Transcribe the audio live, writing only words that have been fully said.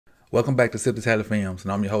Welcome back to Sip the Tally Films,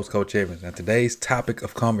 and I'm your host, Coach Evans. And today's topic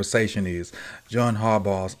of conversation is John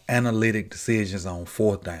Harbaugh's analytic decisions on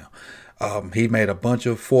fourth down. He made a bunch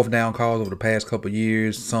of fourth down calls over the past couple of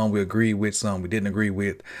years. Some we agreed with, some we didn't agree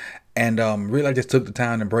with. And really, I just took the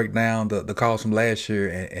time to break down the calls from last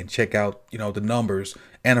year and check out, the numbers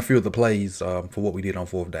and a few of the plays for what we did on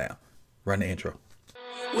fourth down. Run the intro.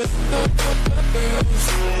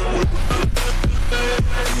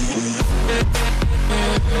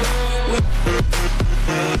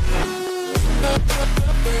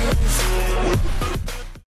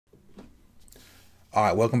 All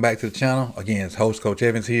right, welcome back to the channel. Again, it's host Coach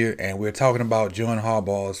Evans here, and we're talking about John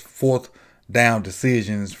Harbaugh's fourth down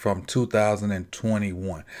decisions from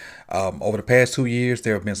 2021. Over the past 2 years,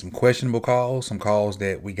 there have been some questionable calls, some calls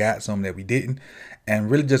that we got, some that we didn't, and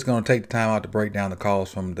really just going to take the time out to break down the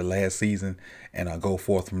calls from the last season and go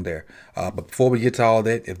forth from there. But before we get to all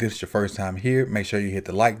that, if this is your first time here, make sure you hit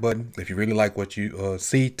the like button. If you really like what you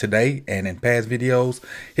see today and in past videos,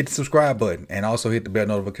 hit the subscribe button and also hit the bell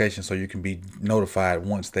notification so you can be notified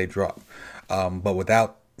once they drop. But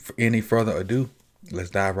without any further ado, let's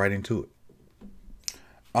dive right into it.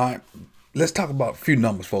 All right, let's talk about a few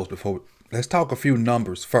numbers, folks. Let's talk a few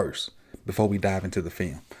numbers first before we dive into the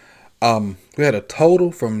film. We had a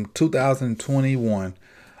total from 2021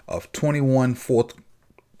 of 21 fourth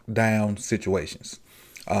down situations.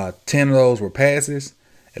 10 of those were passes,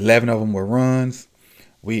 11 of them were runs.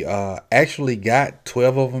 We actually got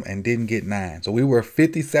 12 of them and didn't get 9. So we were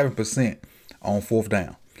 57% on fourth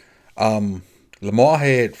down. Lamar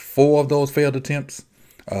had 4 of those failed attempts.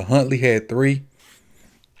 Huntley had 3.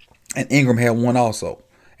 And Ingram had 1 also.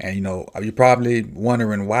 And, you're probably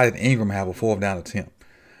wondering, why did Ingram have a fourth down attempt?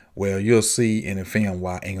 Well, you'll see in the film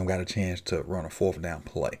why Ingram got a chance to run a fourth down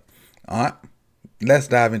play. All right, let's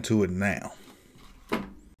dive into it now.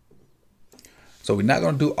 So we're not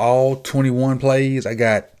going to do all 21 plays. I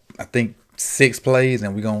got, I think, 6 plays,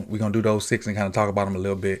 and we're gonna do those 6 and kind of talk about them a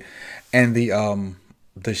little bit. And the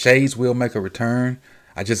shades will make a return.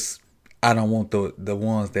 I don't want the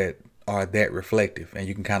ones that are that reflective, and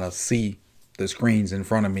you can kind of see the screens in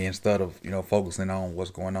front of me instead of focusing on what's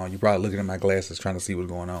going on. You're probably looking at my glasses trying to see what's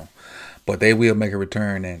going on, but they will make a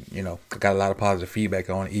return, and I got a lot of positive feedback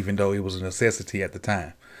on it, even though it was a necessity at the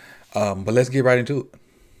time. But let's get right into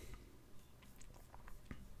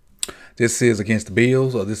it. This is against the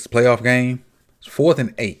Bills, or this is a playoff game. It's 4th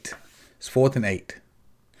and 8. It's 4th and 8,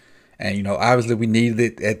 and obviously we needed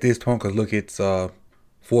it at this point because look, it's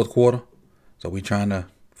fourth quarter, so we trying to.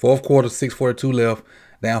 Fourth quarter, 6:42 left,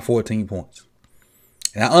 down 14 points.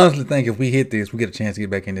 And I honestly think if we hit this, we get a chance to get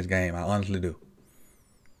back in this game. I honestly do.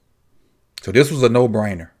 So this was a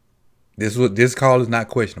no-brainer. This call is not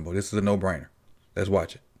questionable. This is a no-brainer. Let's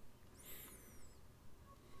watch it.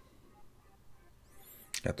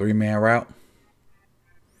 Got 3-man route.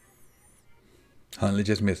 Huntley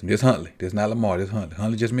just missed him. This Huntley. This not Lamar. This Huntley.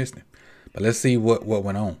 Huntley just missed him. But let's see what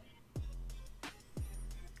went on.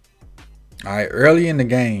 All right, early in the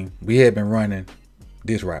game, we had been running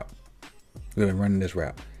this route. We've been running this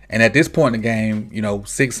route. And at this point in the game,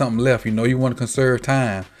 6-something left, you want to conserve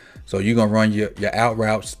time. So you're going to run your out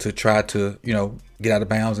routes to try to, get out of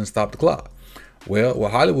bounds and stop the clock. Well, what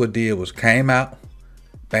Hollywood did was came out,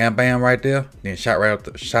 bam, bam, right there, then shot right up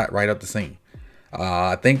the seam.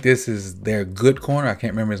 I think this is their good corner. I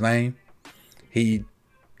can't remember his name. He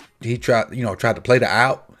tried to play the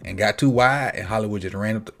out and got too wide, and Hollywood just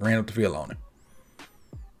ran up the field on him.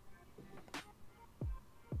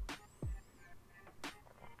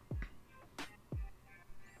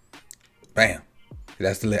 Bam.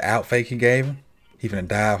 That's the little out fake he gave him. He finna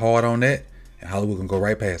dive hard on that, and Hollywood can go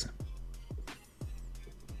right past him.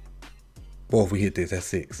 Boy, if we hit this, that's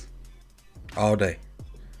 6. All day.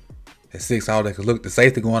 That's 6 all day. Because look, the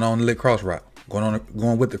safety going on the little cross route.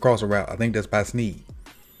 Going with the crosser route. I think that's by Snead.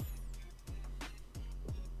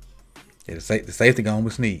 Yeah, the safety going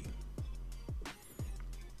with Snead.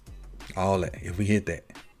 All that. If we hit that.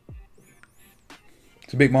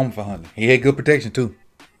 It's a big moment for Huntley. He had good protection too.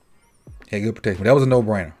 He had good protection. But that was a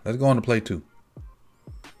no-brainer. Let's go on to play 2.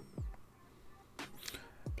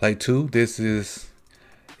 Play 2. It's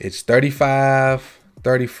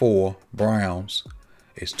 35-34 Browns.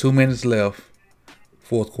 It's 2 minutes left.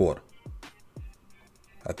 Fourth quarter.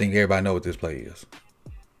 I think everybody knows what this play is.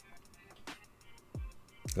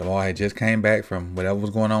 Lamar had just came back from whatever was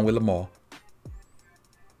going on with Lamar.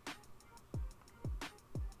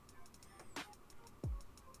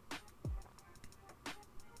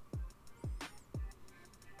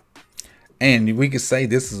 And we could say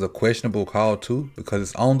this is a questionable call too, because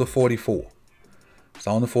it's on the 44. It's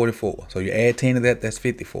on the 44. So you add 10 to that, that's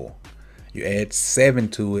 54. You add 7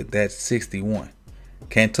 to it, that's 61.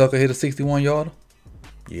 Can Tucker hit a 61-yarder?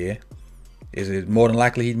 Yeah. Is it more than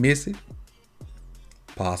likely he'd miss it?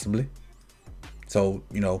 Possibly. So,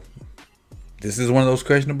 this is one of those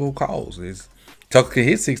questionable calls. Tucker can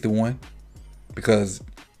hit 61 because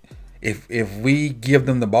if we give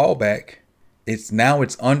them the ball back, it's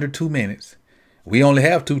under 2 minutes. We only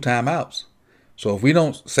have 2 timeouts. So if we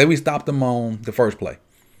don't, say we stop them on the first play,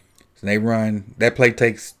 so they run, that play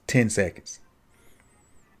takes 10 seconds.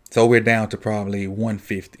 So we're down to probably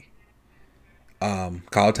 150.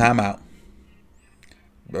 Call timeout.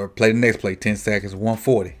 Or play the next play, 10 seconds,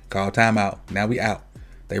 140. Call timeout. Now we out.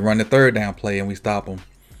 They run the third down play and we stop them.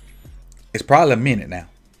 It's probably a minute now.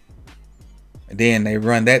 And then they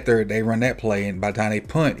run that play, and by the time they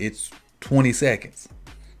punt, it's 20 seconds.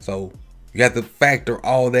 So you have to factor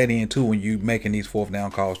all that in too when you making these 4th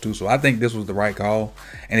down calls too. So I think this was the right call.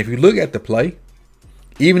 And if you look at the play,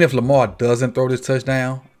 even if Lamar doesn't throw this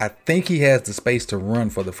touchdown, I think he has the space to run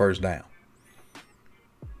for the first down.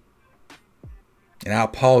 And I'll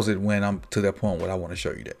pause it when I'm to that point where I want to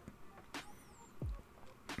show you that.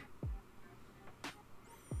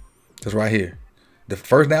 Just right here. The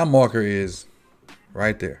first down marker is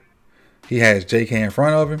right there. He has JK in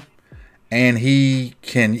front of him, and he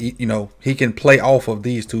can, he can play off of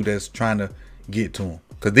these two that's trying to get to him.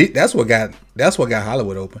 Because that's what got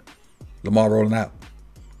Hollywood open. Lamar rolling out.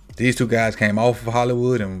 These two guys came off of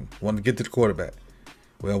Hollywood and wanted to get to the quarterback.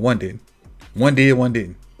 Well, one didn't. One did, one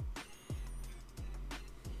didn't.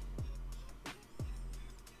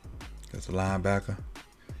 That's a linebacker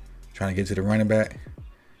trying to get to the running back,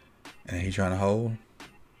 and he's trying to hold.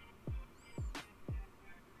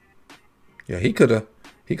 Yeah, he could have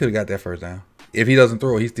got that first down. If he doesn't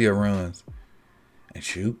throw, he still runs and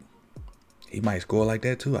shoot. He might score like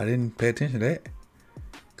that too. I didn't pay attention to that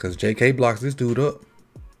because JK blocks this dude up.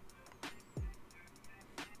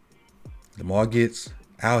 Lamar gets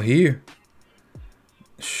out here.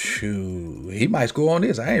 Shoot, he might score on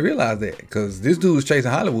this. I ain't realized that because this dude's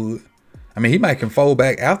chasing Hollywood. I mean, he might can fold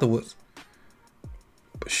back afterwards.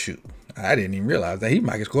 But shoot, I didn't even realize that he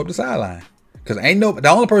might can score up the sideline. Because the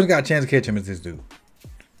only person got a chance to catch him is this dude.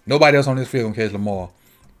 Nobody else on this field can catch Lamar.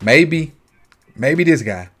 Maybe this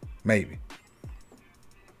guy. Maybe.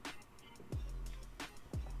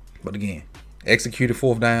 But again, executed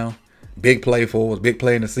 4th down. Big play for us. Big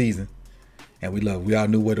play in the season. And we all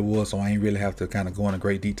knew what it was, so I ain't really have to kind of go into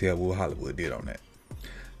great detail what Hollywood did on that.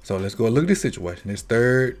 So let's go look at this situation. It's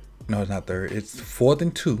it's not third. It's 4th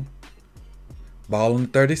and 2. Ball on the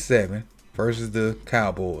 37 versus the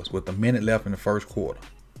Cowboys with a minute left in the first quarter.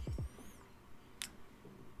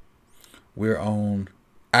 We're on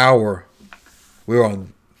hour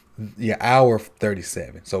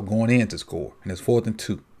 37. So going in to score, and it's 4th and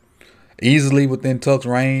 2. Easily within Tuck's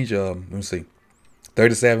range. Let me see.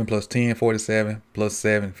 37 plus 10, 47 plus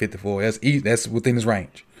 7, 54. That's within his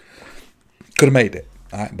range. Could have made that.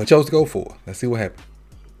 All right, but chose to go for it. Let's see what happened.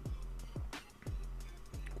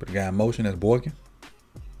 Put the guy in motion. That's Boykin.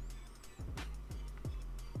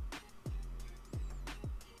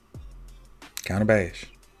 Counter bash.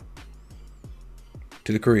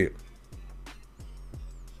 To the crib.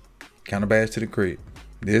 Counter bash to the crib.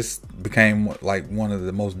 This became like one of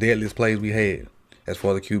the most deadliest plays we had as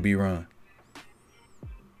far as the QB run.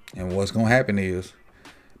 And what's going to happen is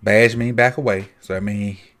bash means back away. So I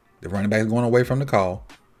mean the running back is going away from the call.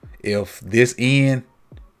 If this end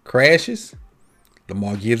crashes,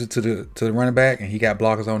 Lamar gives it to the running back and he got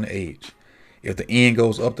blockers on the edge. If the end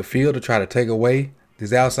goes up the field to try to take away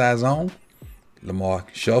this outside zone, Lamar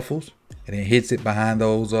shuffles and then hits it behind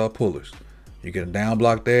those pullers. You get a down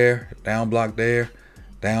block there, down block there,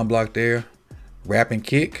 down block there, wrap and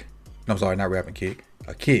kick. No, I'm sorry, not wrap and kick,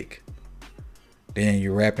 a kick. Then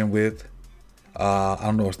you're wrapping with, I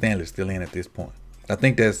don't know if Stanley's still in at this point. I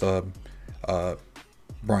think that's Brown.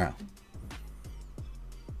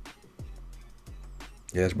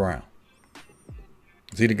 Yeah, it's Brown.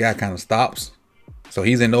 See, the guy kind of stops. So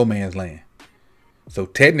he's in no man's land. So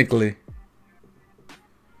technically,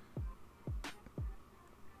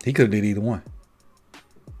 he could have did either one.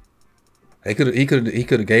 He could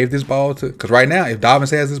have gave this ball to, because right now, if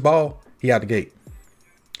Dobbins has this ball, he out the gate.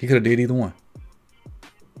 He could have did either one.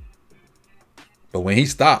 But when he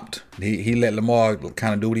stopped, he let Lamar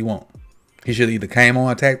kind of do what he want. He should either came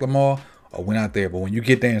on, attacked Lamar, or went out there. But when you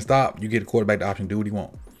get there and stop, you get the quarterback the option to do what he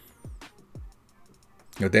want.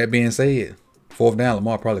 With that being said, 4th down,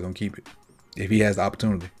 Lamar probably going to keep it if he has the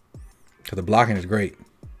opportunity. Because the blocking is great.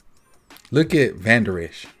 Look at Van Der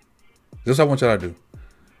Esch. This is what I want y'all to do.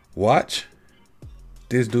 Watch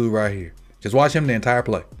this dude right here. Just watch him the entire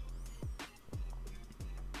play.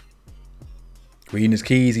 Reading his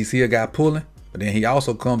keys, he see a guy pulling, but then he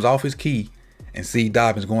also comes off his key and see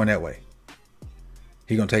Dobbins going that way.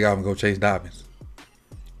 He gonna take off and go chase Dobbins.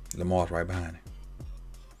 Lamar's right behind him.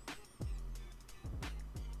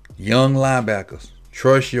 Young linebackers,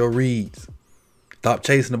 trust your reads. Stop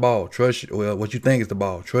chasing the ball. Trust what you think is the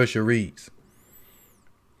ball. Trust your reads.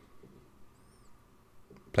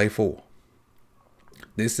 Play 4.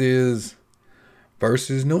 This is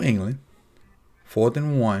versus New England. 4th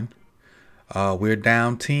and 1. We're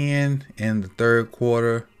down 10 in the third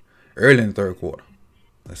quarter. Early in the third quarter.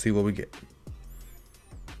 Let's see what we get.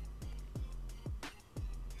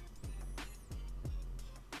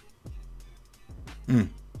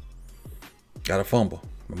 Got a fumble.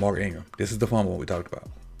 Mark Ingram. This is the fumble we talked about.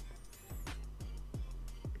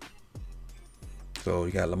 So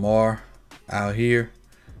you got Lamar out here.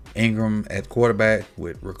 Ingram at quarterback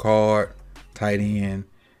with Ricard, tight end,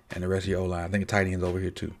 and the rest of your O-line. I think the tight end's over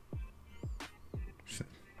here too.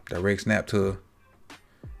 Direct snap to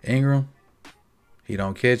Ingram. He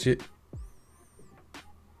don't catch it.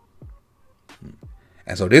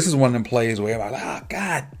 And so this is one of them plays where everybody's like, oh,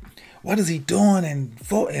 God, what is he doing?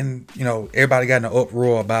 And you know, everybody got in an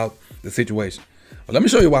uproar about the situation. But let me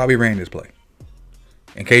show you why we ran this play.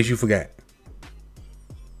 In case you forgot.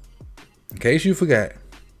 In case you forgot.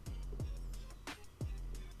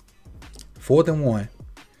 4th and 1.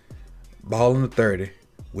 Ball in the 30.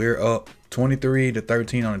 We're up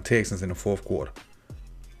 23-13 on the Texans in the fourth quarter.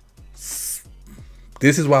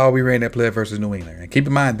 This is why we ran that play versus New England. And keep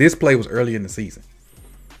in mind, this play was early in the season.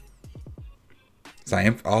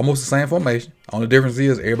 Almost the same formation. Only difference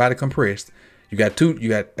is everybody compressed. You got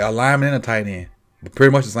a lineman and a tight end, but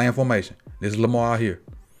pretty much the same formation. This is Lamar out here.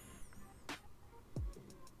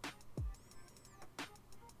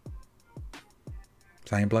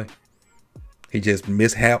 Same play. He just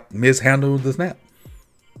mishandled the snap.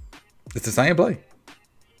 It's the same play.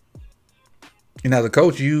 And as a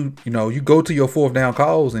coach, you go to your 4th down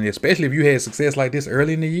calls, and especially if you had success like this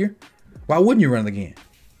early in the year, why wouldn't you run it again?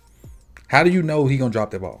 How do you know he gonna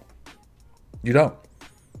drop that ball? You don't.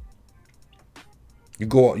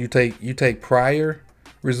 You take prior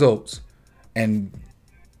results and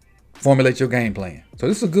formulate your game plan. So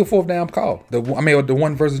this is a good 4th down call. The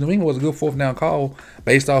one versus New England was a good 4th down call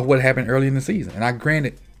based off what happened early in the season. And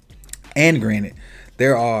granted,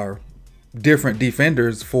 there are different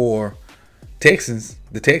defenders for the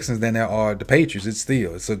Texans than there are the Patriots.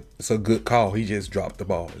 It's a good call. He just dropped the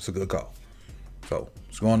ball. It's a good call. So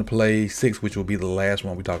let's go on to play 6, which will be the last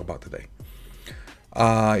one we talk about today.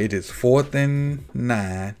 It is 4th and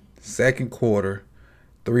 9, second quarter,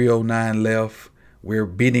 3:09 left. We're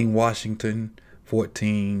beating Washington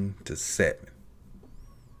 14-7.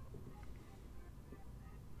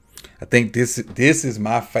 I think this is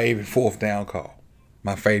my favorite 4th down call.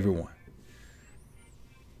 My favorite one.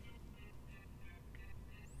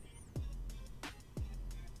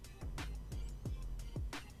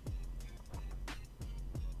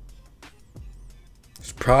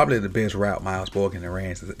 It's probably the best route Miles Boykin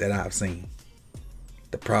ran that I've seen.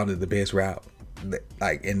 Probably the best route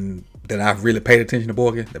that I've really paid attention to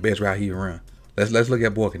Boykin. The best route he run. Let's look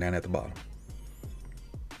at Boykin down at the bottom.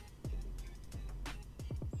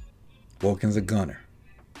 Boykin's a gunner.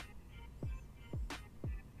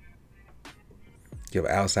 Give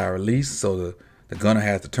an outside release so the gunner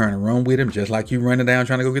has to turn and run with him, just like you running down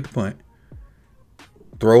trying to go get the punt.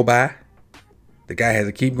 Throw by. The guy has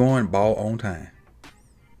to keep going, ball on time.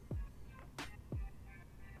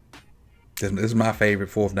 This is my favorite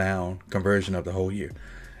 4th down conversion of the whole year.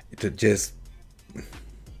 I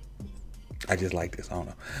just like this. I don't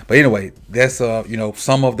know. But anyway, that's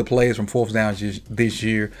some of the plays from 4th down this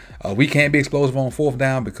year. We can't be explosive on 4th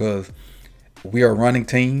down because we are a running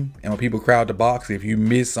team, and when people crowd the box, if you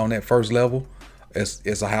miss on that first level,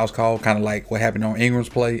 it's a house call, kind of like what happened on Ingram's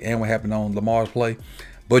play and what happened on Lamar's play.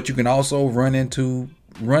 But you can also run into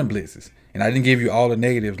run blitzes. And I didn't give you all the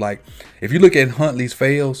negatives. Like if you look at Huntley's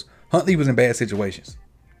fails, Huntley was in bad situations.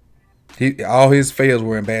 All his fails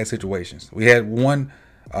were in bad situations. We had one.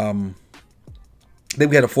 Then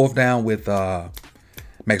we had a 4th down with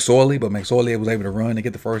McSorley, but McSorley was able to run and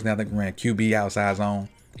get the first down. I think we ran QB outside zone.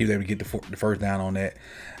 He was able to get the first down on that.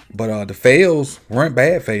 But the fails weren't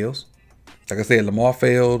bad fails. Like I said, Lamar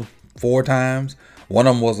failed 4 times. One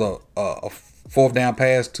of them was a 4th down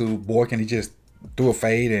pass to Boykin. He just threw a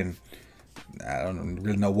fade, and I don't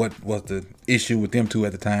really know what was the issue with them two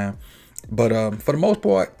at the time. But for the most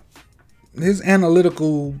part, his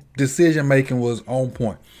analytical decision making was on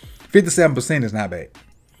point. 57% is not bad.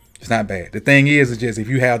 It's not bad. The thing is just if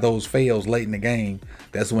you have those fails late in the game,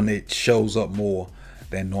 that's when it shows up more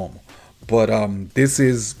than normal. But this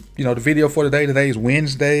is, the video for today. Today is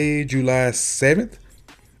Wednesday, July 7th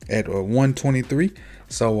at 1:23.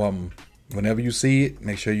 So whenever you see it,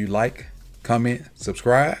 make sure you like, comment,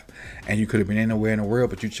 subscribe. And you could have been anywhere in the world,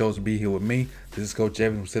 but you chose to be here with me. This is Coach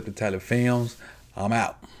Evans from Sip the Talent Films. I'm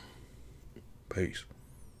out. Peace.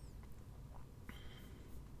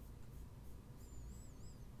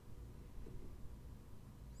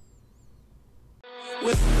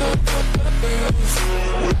 With